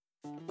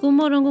God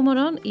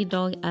morgon.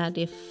 Idag är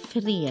det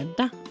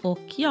fredag och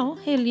ja,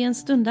 helgen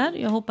stundar.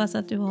 Jag hoppas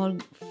att du har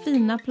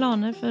fina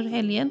planer för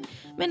helgen.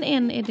 Men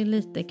än är det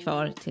lite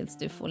kvar tills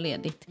du får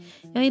ledigt.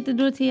 Jag heter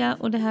Dorothea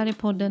och det här är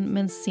podden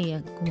Men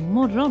se god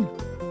morgon.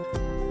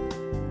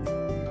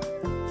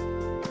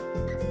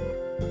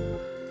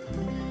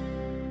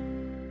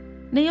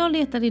 När jag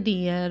letar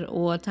idéer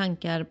och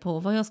tankar på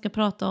vad jag ska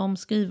prata om,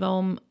 skriva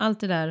om, allt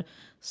det där,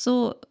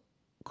 så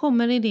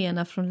kommer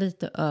idéerna från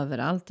lite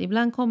överallt.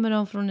 Ibland kommer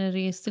de från en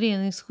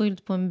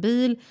registreringsskylt på en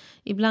bil.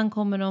 Ibland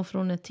kommer de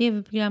från ett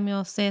tv-program jag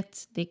har sett.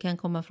 Det kan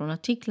komma från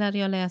artiklar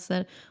jag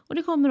läser. Och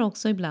det kommer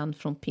också ibland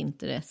från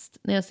Pinterest.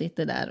 När jag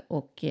sitter där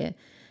och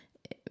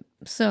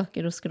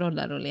söker och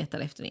scrollar och letar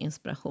efter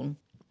inspiration.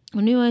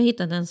 Och nu har jag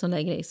hittat en sån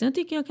där grej som jag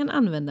tycker jag kan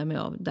använda mig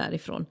av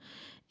därifrån.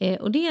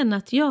 Och det är en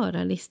att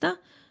göra-lista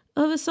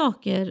över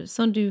saker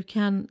som du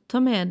kan ta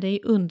med dig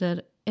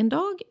under en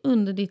dag,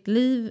 under ditt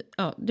liv.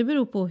 Ja, det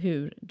beror på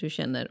hur du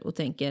känner och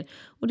tänker.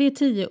 Och det är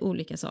 10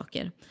 olika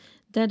saker.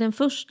 Där den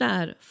första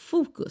är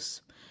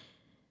fokus.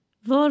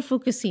 Var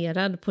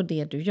fokuserad på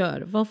det du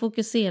gör. Var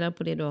fokuserad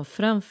på det du har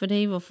framför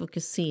dig. Var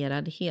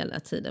fokuserad hela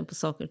tiden på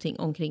saker och ting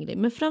omkring dig.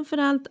 Men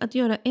framförallt att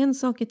göra en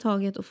sak i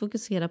taget och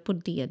fokusera på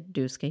det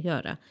du ska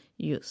göra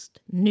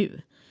just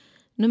nu.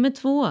 Nummer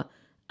 2.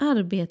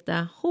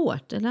 Arbeta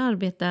hårt eller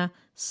arbeta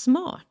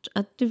smart.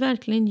 Att du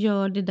verkligen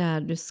gör det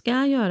där du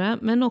ska göra.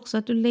 Men också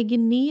att du lägger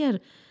ner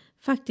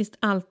faktiskt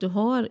allt du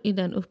har i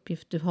den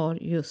uppgift du har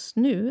just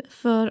nu.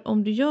 För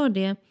om du gör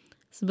det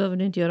så behöver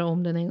du inte göra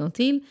om den en gång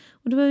till.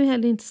 Och du behöver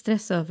heller inte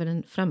stressa över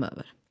den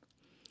framöver.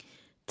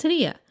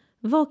 3.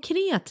 Var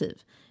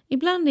kreativ.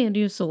 Ibland är det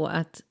ju så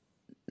att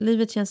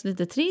livet känns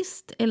lite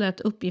trist eller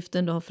att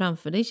uppgiften du har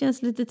framför dig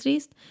känns lite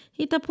trist.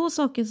 Hitta på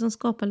saker som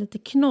skapar lite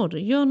knorr.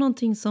 Gör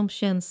någonting som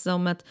känns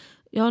som att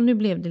ja, nu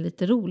blev det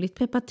lite roligt.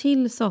 Peppa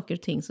till saker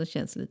och ting som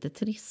känns lite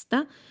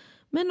trista.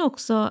 Men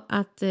också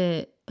att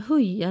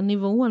höja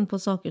nivån på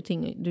saker och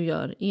ting du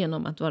gör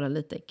genom att vara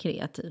lite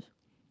kreativ.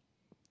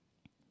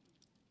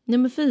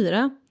 Nummer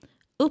 4.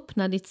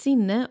 Öppna ditt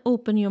sinne.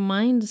 Open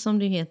your mind som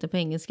det heter på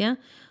engelska.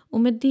 Och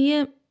med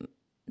det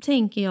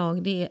tänker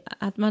jag det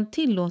att man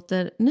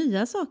tillåter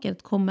nya saker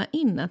att komma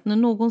in. Att när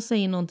någon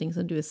säger någonting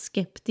som du är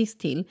skeptisk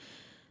till.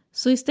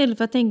 Så istället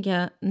för att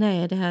tänka,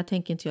 nej det här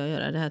tänker inte jag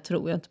göra, det här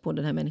tror jag inte på,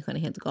 den här människan är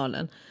helt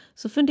galen.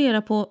 Så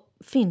fundera på,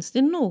 finns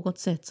det något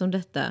sätt som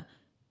detta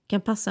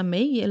kan passa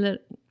mig? Eller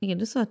är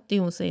det så att det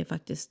hon säger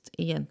faktiskt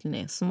egentligen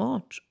är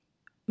smart?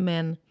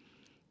 Men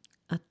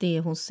att det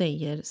hon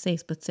säger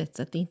sägs på ett sätt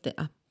så att det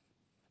inte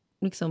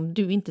liksom,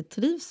 du inte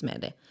trivs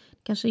med det.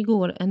 Kanske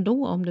går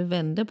ändå om du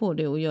vänder på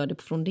det och gör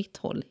det från ditt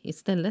håll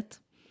istället.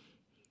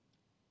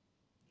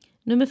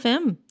 Nummer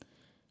 5.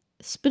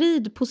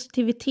 Sprid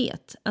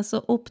positivitet,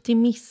 alltså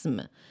optimism.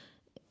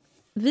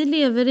 Vi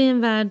lever i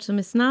en värld som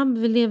är snabb.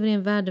 Vi lever i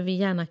en värld där vi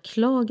gärna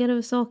klagar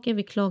över saker.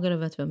 Vi klagar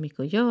över att vi har mycket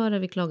att göra.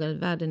 Vi klagar över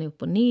att världen är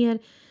upp och ner.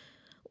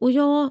 Och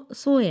ja,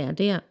 så är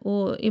det.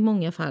 Och i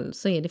många fall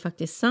så är det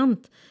faktiskt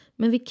sant.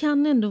 Men vi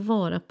kan ändå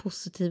vara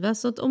positiva.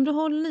 Så att om du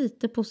har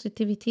lite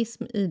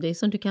positivitism i dig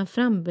som du kan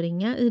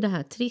frambringa i det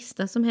här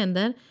trista som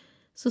händer.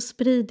 Så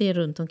sprid det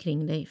runt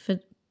omkring dig. För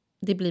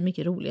det blir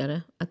mycket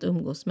roligare att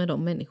umgås med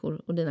de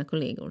människor och dina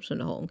kollegor som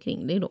du har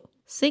omkring dig då.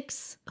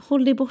 6.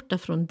 Håll dig borta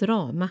från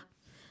drama.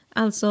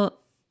 Alltså,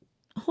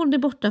 håll dig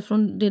borta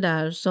från det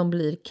där som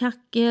blir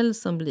kackel,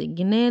 som blir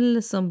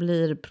gnäll, som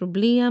blir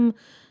problem.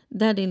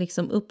 Där det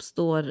liksom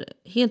uppstår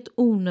helt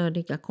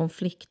onödiga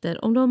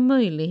konflikter. Om du har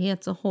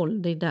möjlighet så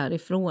håll dig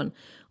därifrån.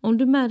 Om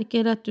du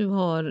märker att du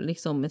har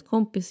liksom ett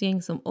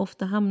kompisgäng som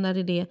ofta hamnar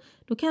i det.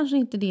 Då kanske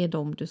inte det är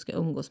dem du ska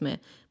umgås med.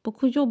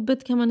 På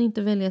jobbet kan man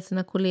inte välja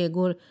sina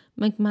kollegor.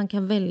 Men man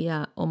kan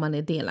välja om man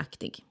är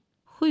delaktig.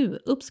 7.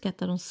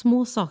 Uppskatta de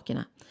små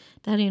sakerna.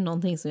 Det här är ju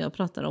någonting som jag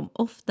pratar om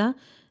ofta.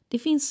 Det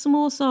finns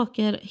små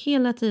saker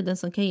hela tiden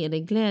som kan ge dig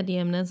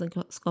glädjeämnen, som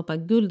skapar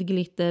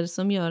guldglitter,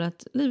 som gör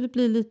att livet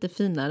blir lite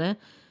finare.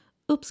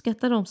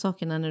 Uppskatta de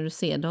sakerna när du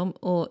ser dem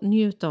och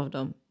njut av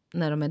dem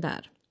när de är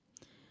där.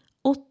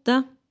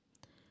 8.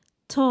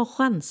 Ta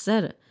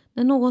chanser.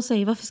 När någon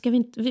säger varför ska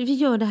vi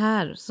gör det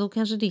här, så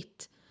kanske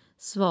ditt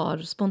svar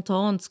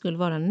spontant skulle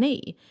vara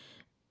nej.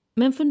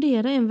 Men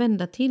fundera en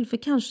vända till, för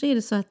kanske är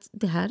det så att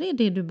det här är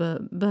det du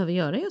behöver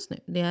göra just nu.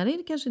 Det här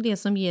är kanske det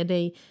som ger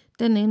dig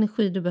den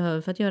energi du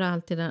behöver för att göra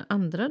allt det där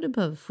andra du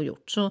behöver få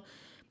gjort. Så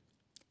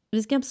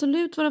vi ska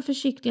absolut vara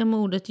försiktiga med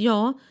ordet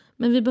ja,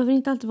 men vi behöver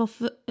inte alltid vara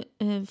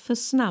för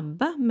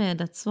snabba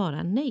med att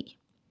svara nej.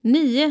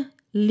 9.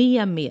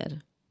 Le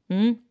mer.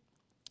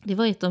 Det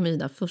var ett av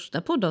mina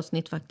första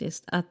poddavsnitt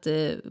faktiskt. Att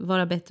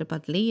vara bättre på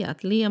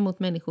att le mot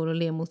människor och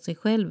le mot sig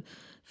själv.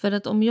 För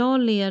att om jag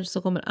ler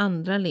så kommer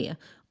andra le.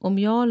 Om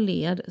jag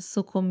ler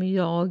så kommer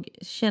jag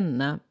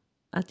känna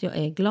att jag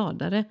är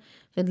gladare.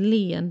 För ett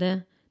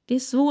leende, det är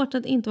svårt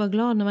att inte vara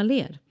glad när man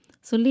ler.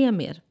 Så le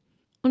mer.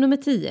 Och nummer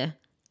 10.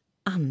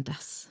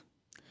 Andas.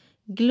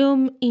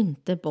 Glöm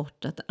inte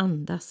bort att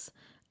andas.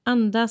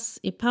 Andas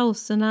i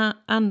pauserna,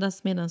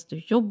 andas medan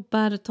du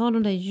jobbar. Ta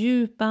de där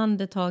djupa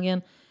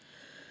andetagen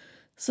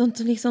Som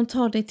liksom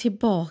tar dig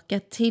tillbaka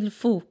till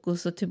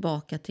fokus och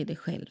tillbaka till dig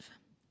själv.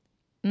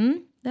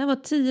 Det här var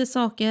 10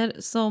 saker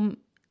som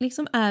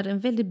liksom är en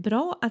väldigt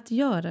bra att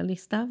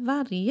göra-lista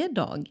varje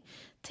dag.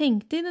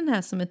 Tänk dig den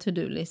här som en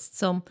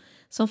to-do-list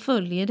som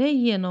följer dig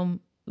genom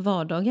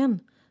vardagen.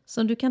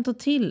 Som du kan ta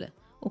till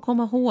och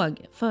komma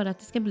ihåg för att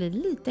det ska bli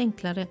lite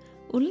enklare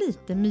och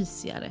lite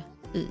mysigare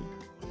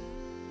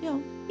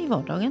i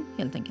vardagen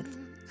helt enkelt.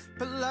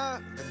 Put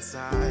love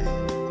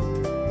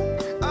inside.